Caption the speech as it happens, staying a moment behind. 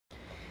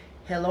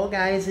Hello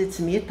guys, it's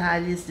me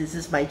Thales. This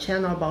is my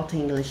channel about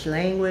English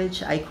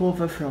language. I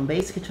cover from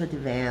basic to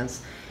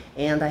advanced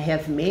and I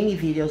have many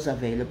videos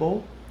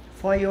available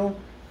for you.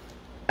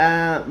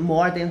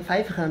 More than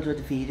 500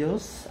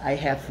 videos I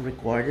have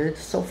recorded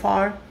so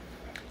far.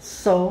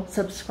 So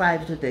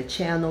subscribe to the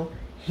channel,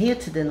 hit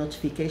the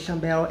notification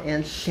bell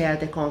and share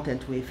the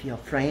content with your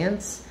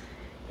friends.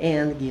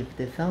 And give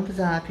the thumbs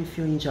up if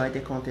you enjoy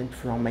the content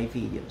from my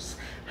videos.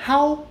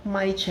 How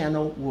my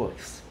channel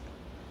works.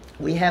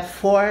 We have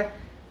 4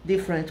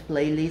 different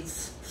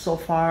playlists so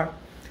far.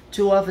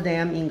 2 of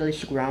them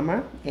English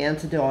grammar and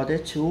the other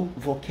 2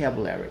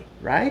 vocabulary,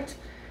 right?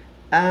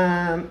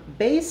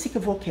 Basic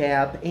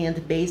vocab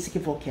and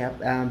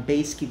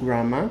basic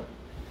grammar,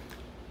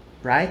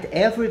 right?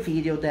 Every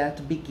video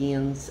that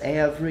begins,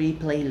 every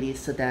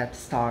playlist that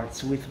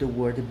starts with the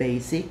word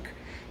basic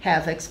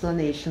has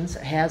explanations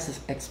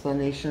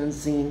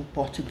in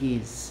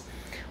Portuguese,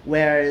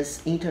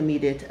 whereas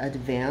intermediate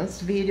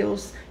advanced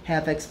videos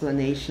have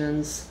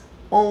explanations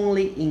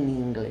only in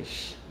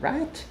English,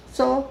 right?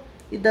 So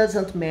it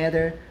doesn't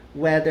matter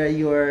whether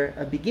you're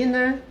a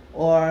beginner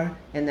or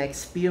an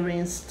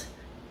experienced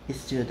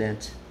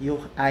student.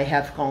 I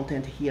have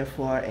content here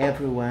for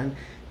everyone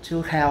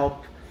to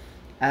help.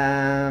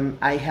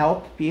 I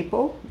help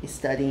people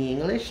studying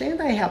English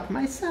and I help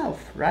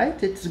myself,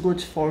 right? It's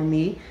good for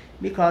me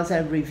because I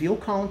review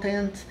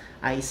content,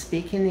 I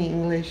speak in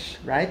English,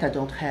 right? I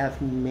don't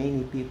have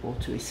many people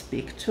to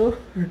speak to,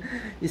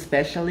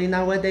 especially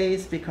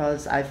nowadays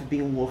because I've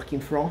been working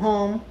from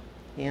home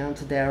and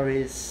there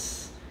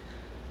is,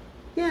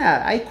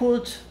 yeah, I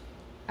could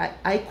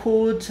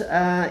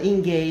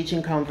engage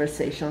in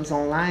conversations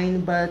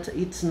online, but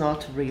it's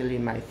not really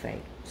my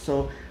thing.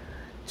 So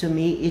to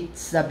me,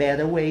 it's a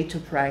better way to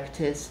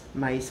practice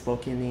my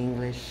spoken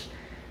English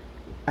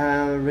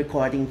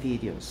recording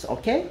videos,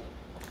 okay?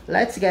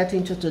 Let's get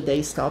into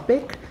today's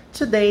topic.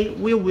 Today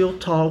we will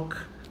talk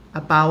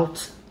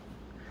about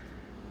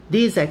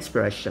this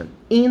expression,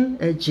 in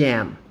a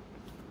jam.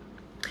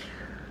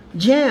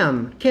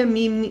 Jam can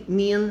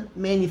mean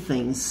many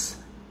things,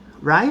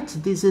 right?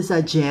 This is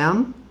a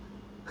jam,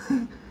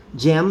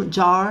 jam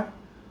jar,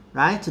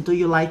 right? Do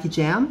you like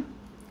jam?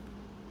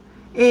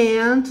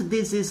 And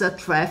this is a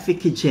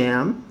traffic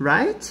jam,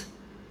 right?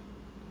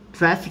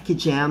 Traffic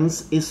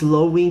jams is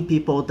slowing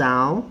people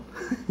down.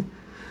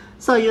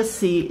 So you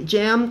see,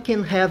 jam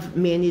can have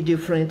many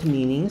different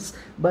meanings,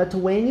 but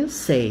when you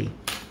say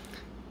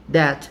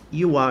that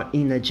you are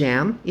in a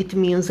jam, it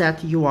means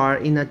that you are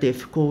in a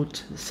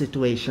difficult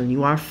situation.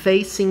 You are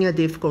facing a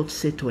difficult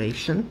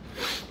situation.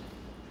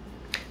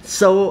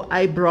 So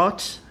I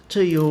brought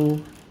to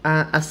you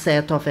a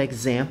set of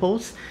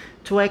examples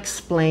to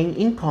explain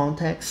in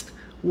context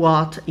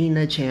what in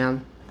a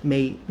jam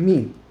may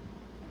mean.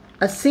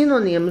 A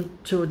synonym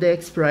to the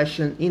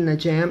expression in a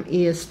jam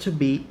is to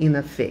be in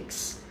a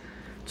fix.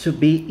 To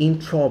be in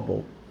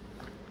trouble.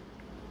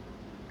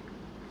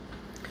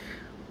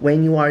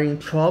 When you are in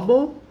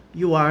trouble,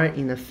 you are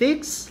in a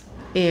fix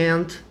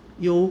and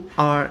you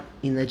are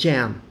in a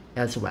jam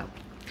as well.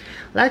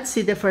 Let's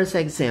see the first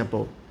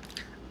example.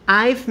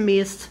 I've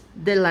missed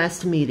the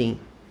last meeting.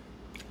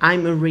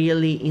 I'm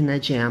really in a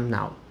jam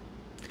now.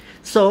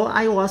 So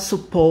I was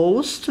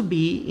supposed to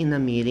be in a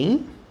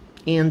meeting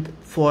and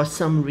for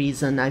some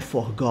reason I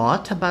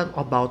forgot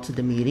about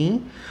the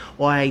meeting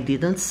or I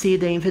didn't see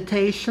the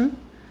invitation.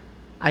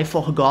 I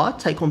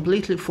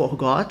completely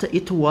forgot.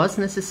 It was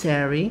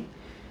necessary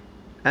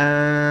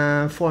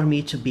for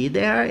me to be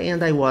there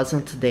and I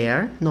wasn't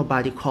there.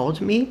 Nobody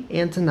called me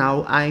and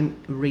now I'm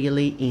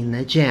really in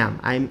a jam.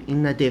 I'm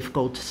in a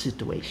difficult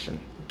situation,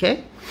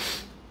 okay?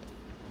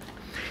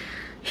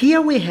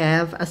 Here we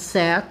have a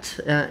set,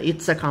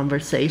 it's a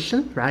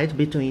conversation, right,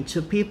 between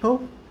 2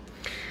 people.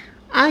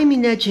 I'm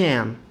in a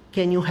jam.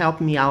 Can you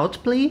help me out,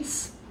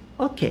 please?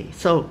 Okay,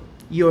 so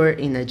you're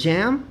in a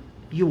jam,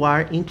 you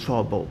are in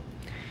trouble.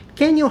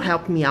 Can you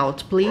help me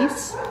out,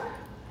 please?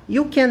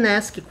 You can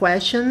ask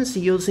questions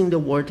using the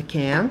word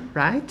can,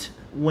 right?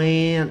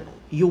 When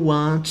you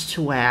want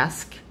to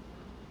ask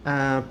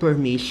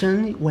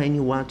permission, when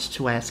you want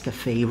to ask a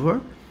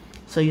favor.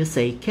 So you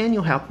say, can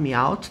you help me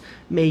out?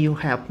 May you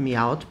help me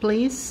out,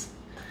 please?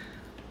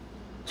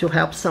 To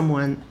help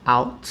someone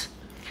out.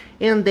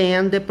 And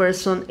then the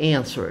person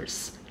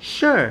answers,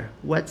 sure,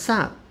 what's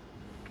up?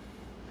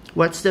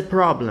 What's the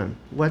problem?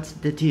 What's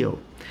the deal?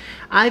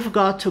 I've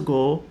got to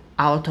go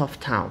out of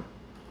town.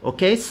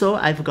 Okay, so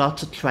I've got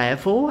to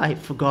travel.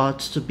 I've got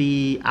to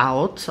be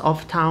out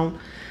of town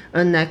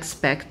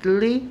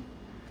unexpectedly.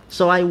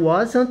 So I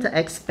wasn't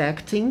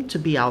expecting to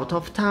be out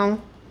of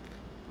town.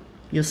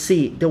 You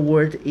see, the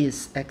word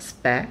is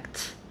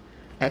expect.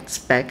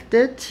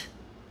 Expected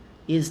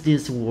is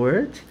this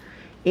word.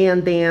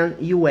 And then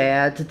you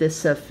add the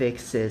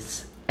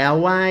suffixes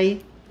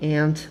ly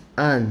and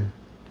un.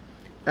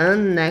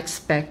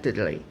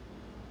 Unexpectedly.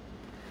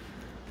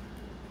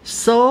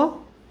 So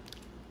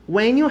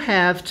when you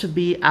have to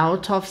be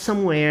out of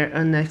somewhere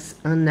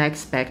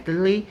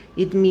unexpectedly,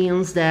 it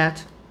means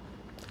that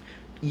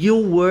you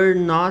were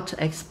not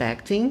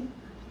expecting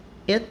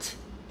it,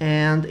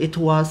 and it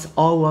was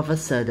all of a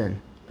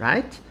sudden,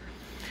 right?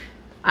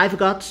 I've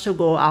got to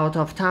go out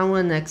of town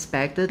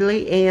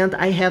unexpectedly, and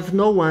I have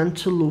no one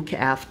to look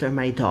after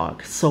my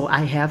dog. So I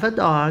have a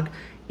dog,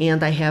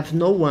 and I have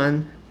no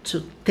one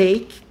to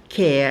take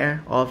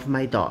care of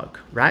my dog,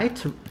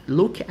 right?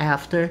 Look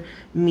after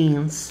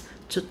means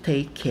to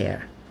take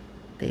care.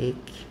 Take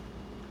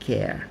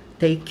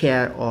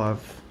care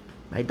of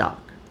my dog.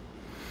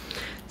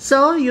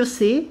 So you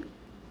see,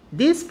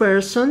 this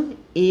person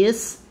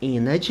is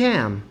in a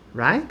jam,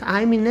 right?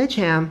 I'm in a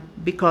jam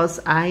because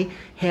I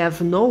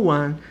have no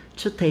one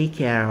to take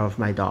care of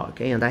my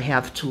dog, and I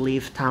have to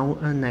leave town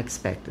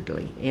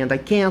unexpectedly, and I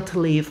can't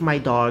leave my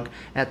dog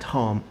at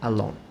home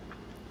alone.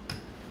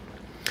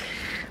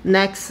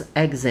 Next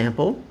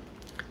example.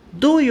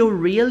 Do you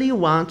really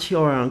want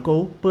your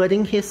uncle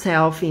putting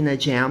himself in a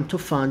jam to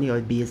fund your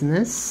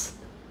business?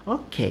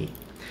 Okay.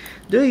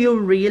 Do you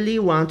really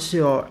want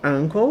your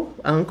uncle?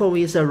 Uncle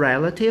is a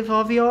relative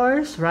of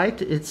yours,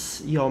 right?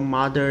 It's your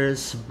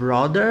mother's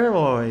brother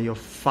or your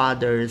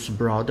father's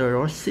brother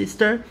or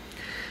sister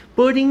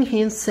putting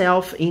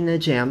himself in a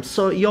jam.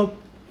 So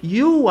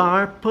you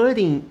are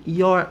putting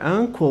your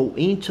uncle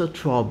into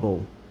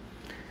trouble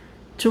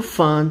to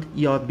fund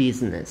your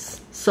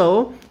business.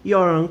 So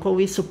your uncle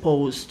is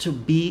supposed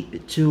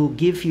to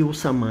give you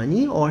some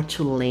money or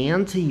to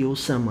lend you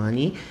some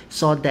money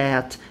so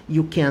that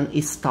you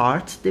can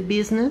start the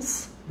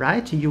business,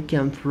 right? You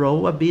can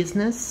throw a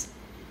business.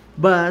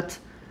 But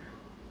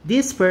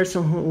this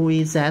person who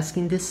is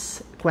asking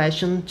this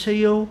question to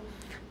you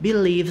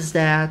believes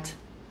that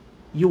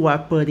you are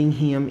putting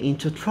him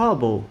into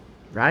trouble,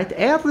 right?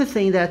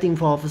 Everything that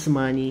involves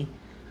money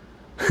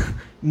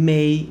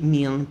may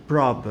mean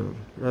problem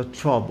or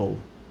trouble,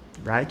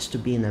 right? To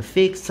be in a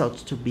fix or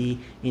to be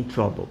in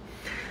trouble.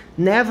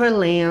 Never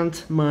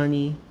lend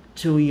money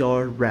to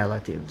your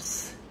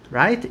relatives,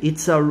 right?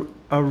 It's a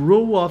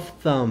rule of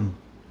thumb,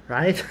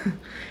 right?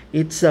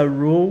 It's a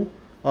rule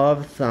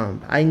of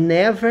thumb. I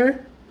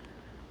never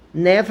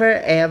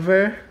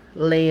ever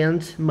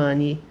lend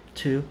money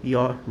to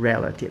your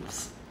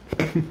relatives.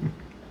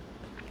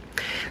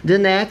 The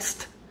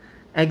next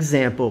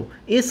example,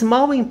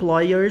 small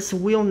employers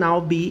will now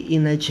be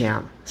in a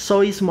jam.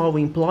 So small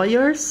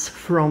employers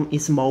from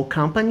small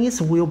companies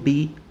will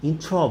be in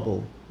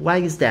trouble. Why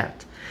is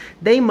that?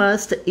 They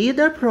must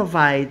either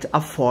provide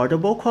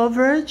affordable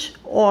coverage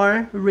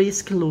or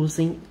risk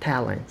losing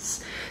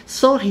talents.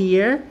 So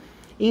here,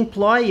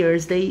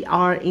 employers, they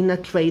are in a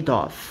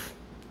trade-off.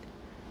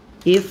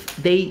 If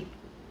they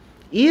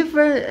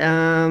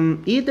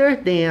either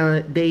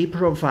they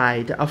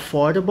provide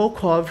affordable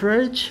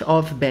coverage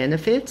of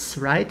benefits,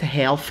 right,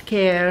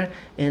 healthcare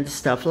and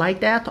stuff like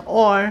that,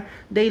 or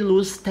they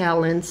lose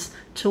talents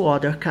to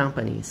other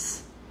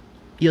companies.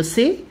 You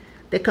see,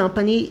 the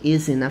company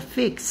is in a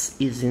fix,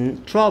 is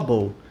in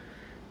trouble,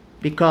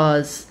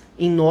 because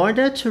in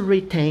order to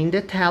retain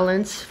the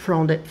talents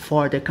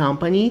for the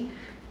company,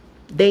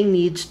 they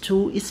need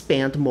to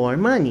spend more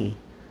money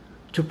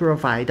to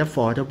provide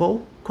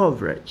affordable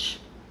coverage.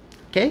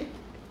 Okay?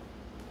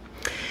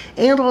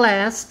 And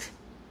last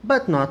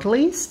but not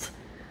least,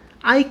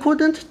 I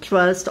couldn't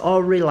trust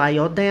or rely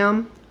on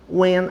them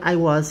when I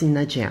was in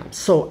a jam.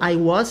 So I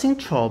was in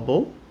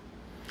trouble,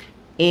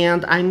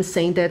 and I'm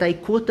saying that I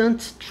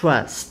couldn't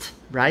trust,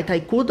 right? I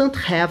couldn't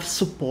have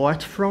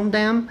support from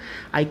them.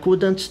 I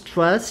couldn't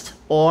trust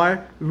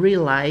or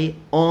rely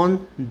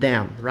on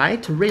them,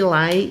 right?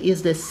 Rely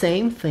is the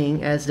same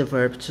thing as the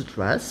verb to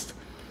trust.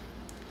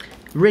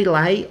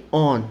 Rely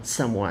on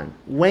someone.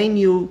 When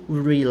you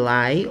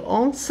rely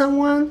on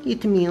someone,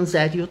 it means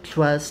that you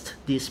trust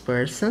this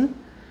person,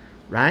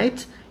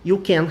 right? You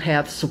can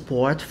have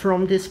support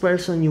from this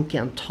person. You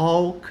can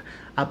talk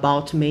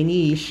about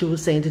many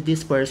issues, and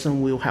this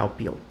person will help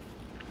you.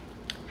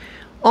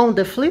 On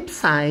the flip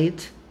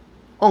side,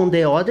 on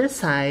the other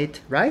side,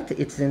 right?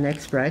 It's an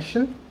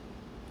expression.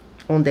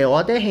 On the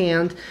other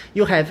hand,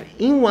 you have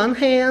in one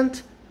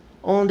hand,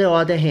 on the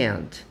other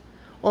hand.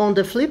 On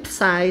the flip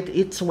side,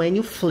 it's when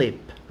you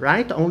flip,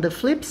 right? On the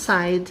flip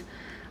side,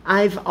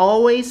 I've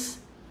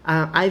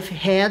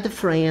had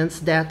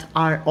friends that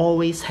are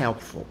always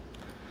helpful.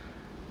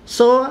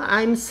 So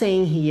I'm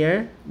saying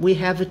here, we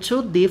have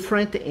two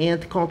different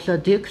and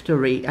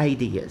contradictory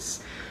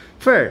ideas.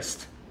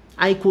 First,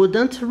 I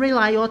couldn't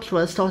rely or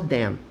trust on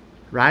them,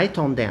 right?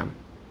 On them,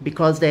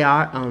 because they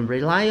are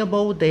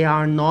unreliable, they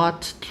are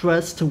not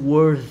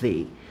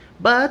trustworthy.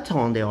 But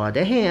on the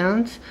other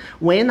hand,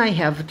 when I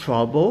have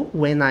trouble,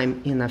 when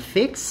I'm in a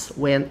fix,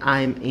 when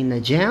I'm in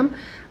a jam,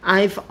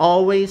 I've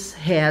always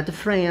had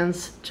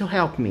friends to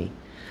help me.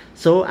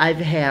 So I've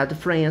had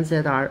friends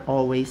that are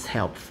always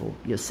helpful,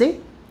 you see?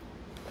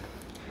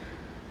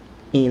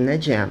 In a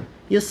jam.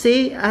 You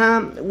see,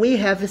 we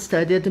have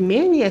studied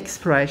many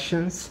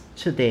expressions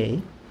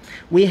today.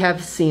 We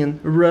have seen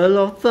rule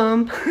of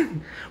thumb,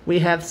 we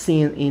have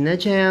seen in a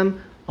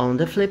jam, on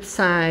the flip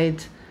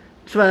side,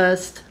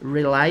 trust,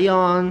 rely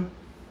on,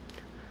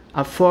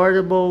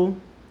 affordable,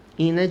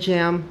 in a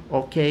jam,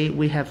 okay?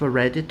 We have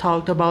already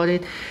talked about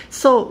it.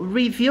 So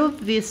review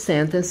these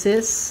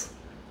sentences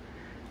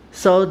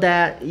so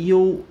that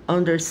you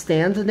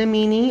understand the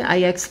meaning. I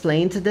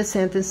explained the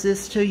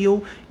sentences to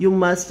you. You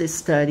must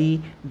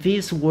study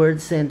these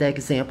words and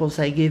examples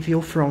I give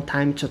you from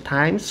time to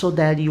time so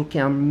that you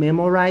can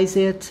memorize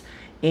it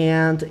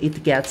and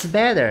it gets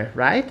better,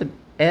 right?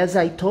 As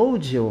I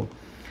told you,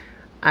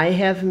 I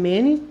have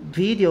many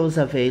videos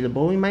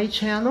available in my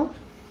channel.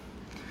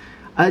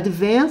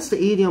 Advanced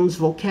idioms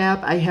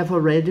vocab, I have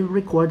already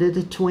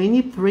recorded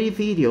 23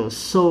 videos.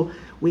 So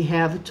we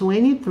have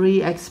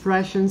 23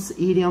 expressions,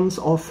 idioms,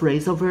 or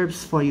phrasal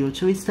verbs for you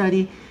to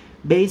study.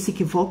 Basic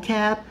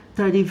vocab,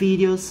 30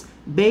 videos.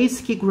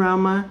 Basic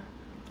grammar,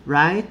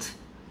 right?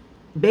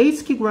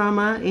 Basic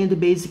grammar and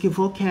basic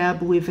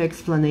vocab with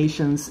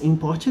explanations in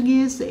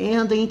Portuguese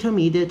and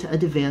intermediate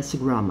advanced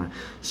grammar.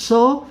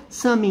 So,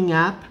 summing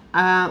up,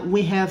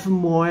 we have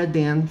more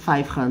than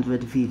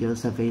 500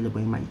 videos available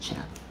in my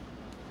channel.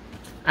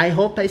 I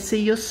hope I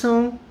see you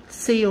soon.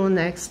 See you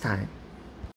next time.